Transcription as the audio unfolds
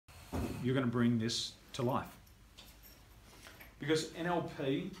you're going to bring this to life. Because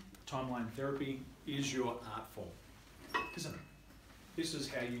NLP, timeline therapy, is your art form, isn't it? This is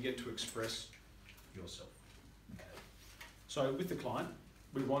how you get to express yourself. Okay. So with the client,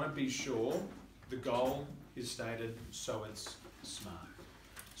 we want to be sure the goal is stated so it's smart.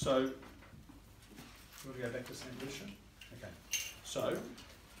 So, you want to go back to St. Lucia? Okay. So,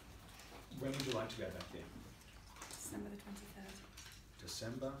 when would you like to go back there? December the 23rd.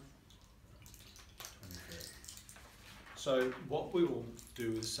 December 23rd. So what we will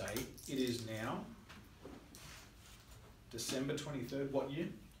do is say, it is now December 23rd, what year?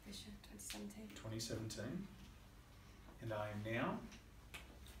 This year, 2017. 2017. And I am now,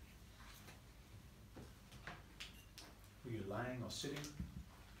 were you laying or sitting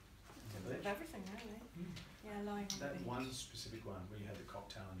on the beach? Everything, really. Yeah, lying on the That beach. one specific one where you had the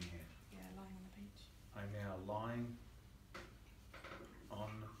cocktail in your hand. Yeah, lying on the beach. I'm now lying on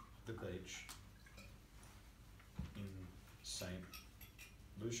the beach in St.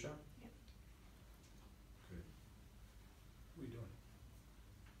 Lucia. Yep. Good. What are you doing?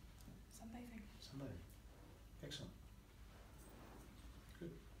 Sunbathing. Sunbathing. Excellent.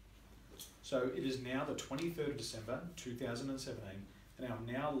 Good. So it is now the 23rd of December 2017 and I'm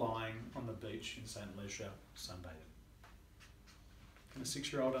now lying on the beach in St. Lucia sunbathing. Can a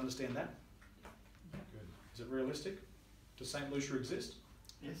 6-year-old understand that? Good. Is it realistic? Does St. Lucia exist?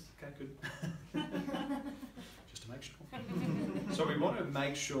 Yes. Okay, good. Just to make sure. So we want to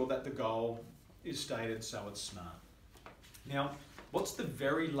make sure that the goal is stated so it's smart. Now, what's the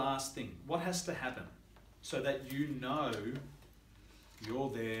very last thing? What has to happen so that you know you're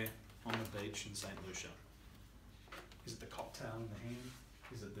there on the beach in St. Lucia? Is it the cocktail in the hand?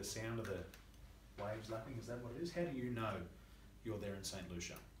 Is it the sound of the waves lapping? Is that what it is? How do you know you're there in St.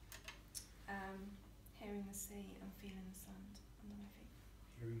 Lucia? Hearing the sea and feeling the sand under my feet.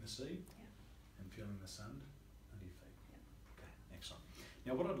 Hearing the sea Yeah. and feeling the sand under your feet. Yeah. Okay, excellent.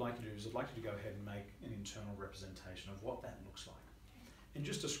 Now what I'd like you to do is I'd like you to go ahead and make an internal representation of what that looks like. Okay. And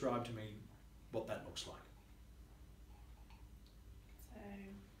just describe to me what that looks like. So,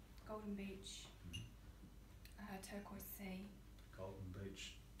 Golden Beach, turquoise sea, Golden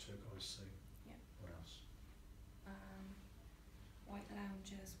Beach, turquoise sea. Yeah. What else? white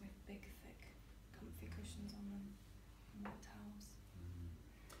loungers with big, thick, comfy cushions on them, and white towels.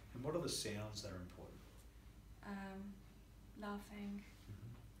 And what are the sounds that are important? Laughing,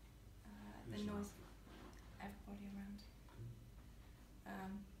 the Who's noise, laughing? everybody around.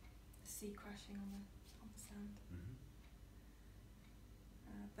 The sea crashing on the sand.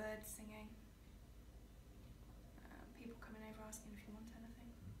 Birds singing. People coming over asking if you want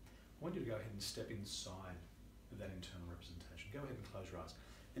anything. I want you to go ahead and step inside of that internal representation. Go ahead and close your eyes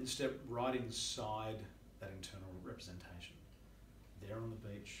and step right inside that internal representation. There on the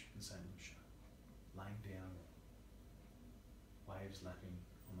beach in St. Lucia, laying down, waves lapping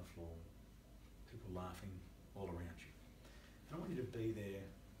on the floor, people laughing all around you. And I want you to be there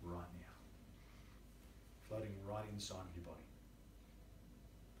right now, floating right inside of your body.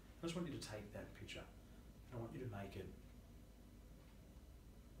 I just want you to take that picture and I want you to make it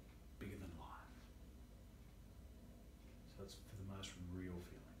bigger than life. So it's for the most real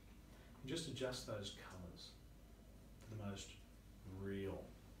feeling. And just adjust those colours for the most real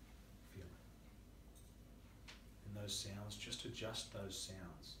feeling. And those sounds, just adjust those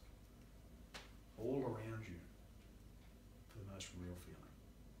sounds all around you for the most real feeling.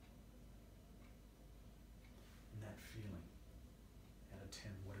 And that feeling, out of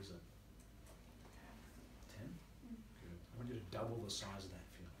 10, what is it? 10? Good. I want you to double the size of that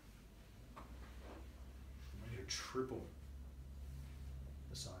feeling. I want you to triple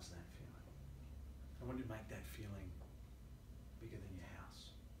the size of that feeling. I want you to make that feeling bigger than your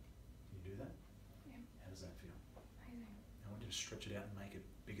house. Can you do that? Yeah. How does that feel? Amazing. I want you to stretch it out and make it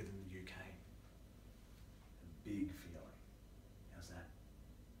bigger than the UK. A big feeling. How's that?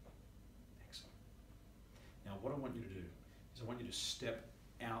 Excellent. Now what I want you to do is I want you to step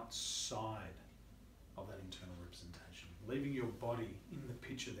outside of that internal representation, leaving your body in the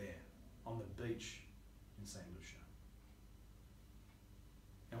picture there on the beach in St. Lucia.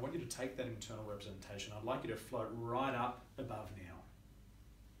 Now I want you to take that internal representation. I'd like you to float right up above now.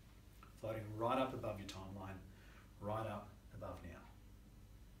 Floating right up above your timeline, right up above now.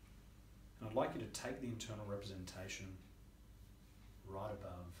 And I'd like you to take the internal representation right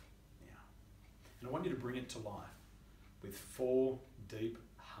above now. And I want you to bring it to life with 4 deep,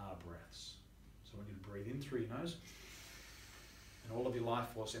 hard breaths. So I want you to breathe in through your nose and all of your life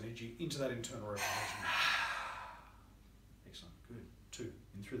force energy into that internal representation. Excellent, good. 2,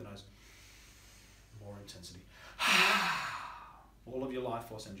 in through the nose. More intensity. All of your life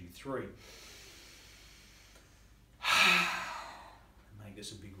force energy. 3. Make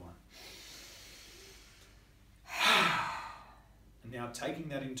this a big one. And now taking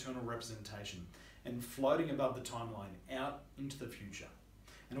that internal representation and floating above the timeline out into the future.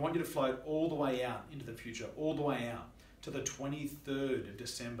 And I want you to float all the way out into the future, all the way out to the 23rd of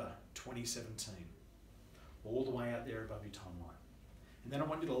December 2017. All the way out there above your timeline. And then I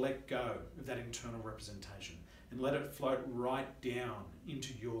want you to let go of that internal representation and let it float right down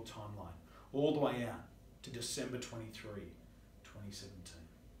into your timeline, all the way out to December 23, 2017.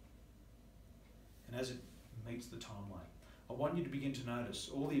 And as it meets the timeline, I want you to begin to notice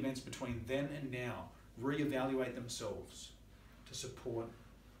all the events between then and now reevaluate themselves to support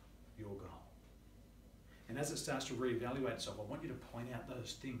your goal. And as it starts to reevaluate itself, I want you to point out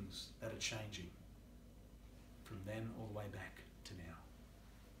those things that are changing from then all the way back to now.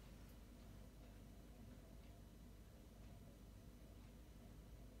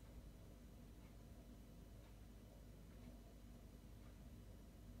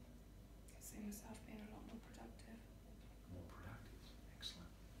 I see myself being a lot more productive. More productive.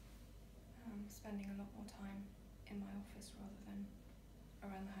 Excellent. Spending a lot more time in my office rather than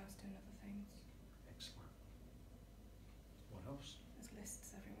around the house doing other things. Excellent. What else? There's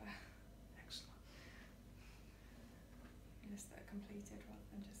lists everywhere. Excellent. Lists that are completed rather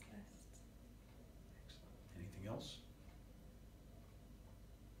than just lists. Excellent. Anything else?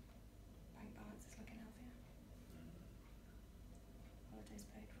 Bank balance is looking healthier. Holidays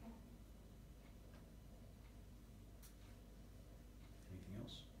paid for. Anything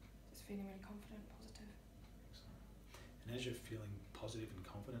else? Just feeling really confident, positive. Excellent. And as you're feeling positive and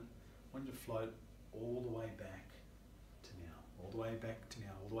confident, I want you to float all the way back to now, all the way back to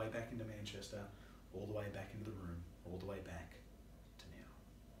now, all the way back into Manchester, all the way back into the room, all the way back to now.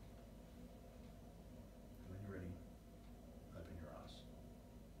 And when you're ready, open your eyes.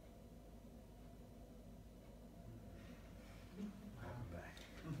 Welcome back.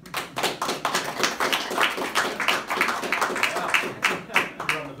 Wow.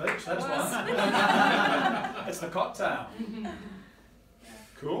 You're on the beach, that's one. It's the cocktail.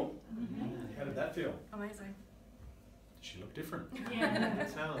 Cool? How did that feel? Amazing. Did she look different? Yeah, I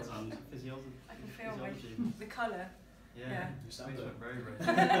can tell it's on physiology. I can feel the colour. Yeah, Yeah. Your sun's look up. very red.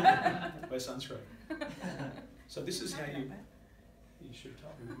 Wear sunscreen. So this is how you should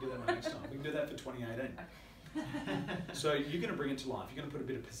tell me. We can do that one next time. We can do that for 2018. So you're going to bring it to life. You're going to put a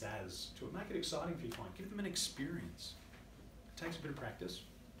bit of pizzazz to it. Make it exciting for your client. Give them an experience. It takes a bit of practice.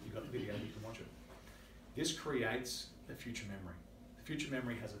 You've got the video, you can watch it. This creates a future memory. The future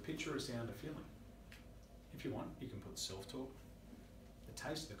memory has a picture, a sound, a feeling. If you want, you can put self-talk. The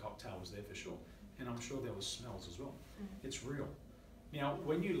taste of the cocktail was there for sure. And I'm sure there was smells as well. It's real. Now,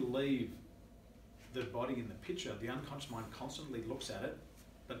 when you leave the body in the picture, the unconscious mind constantly looks at it,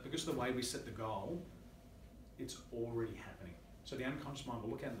 but because of the way we set the goal, it's already happening. So the unconscious mind will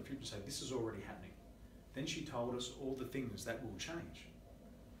look at it in the future and say, this is already happening. Then she told us all the things that will change,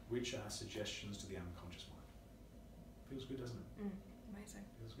 which are suggestions to the unconscious mind. Feels good, doesn't it? Amazing.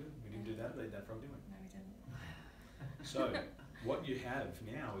 Feels good. We didn't do that, lead that frog, did we? No, we didn't. So what you have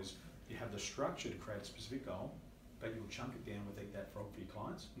now is you have the structure to create a specific goal, but you'll chunk it down with Eat That Frog for your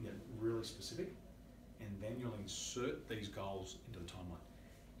clients and get really specific, and then you'll insert these goals into the timeline.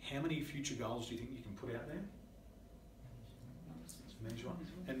 How many future goals do you think you can put out there? As many as you want.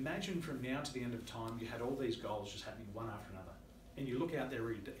 Imagine from now to the end of time you had all these goals just happening one after another, and you look out there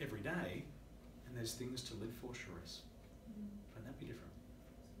every day and there's things to live for, Charisse. Wouldn't that be different?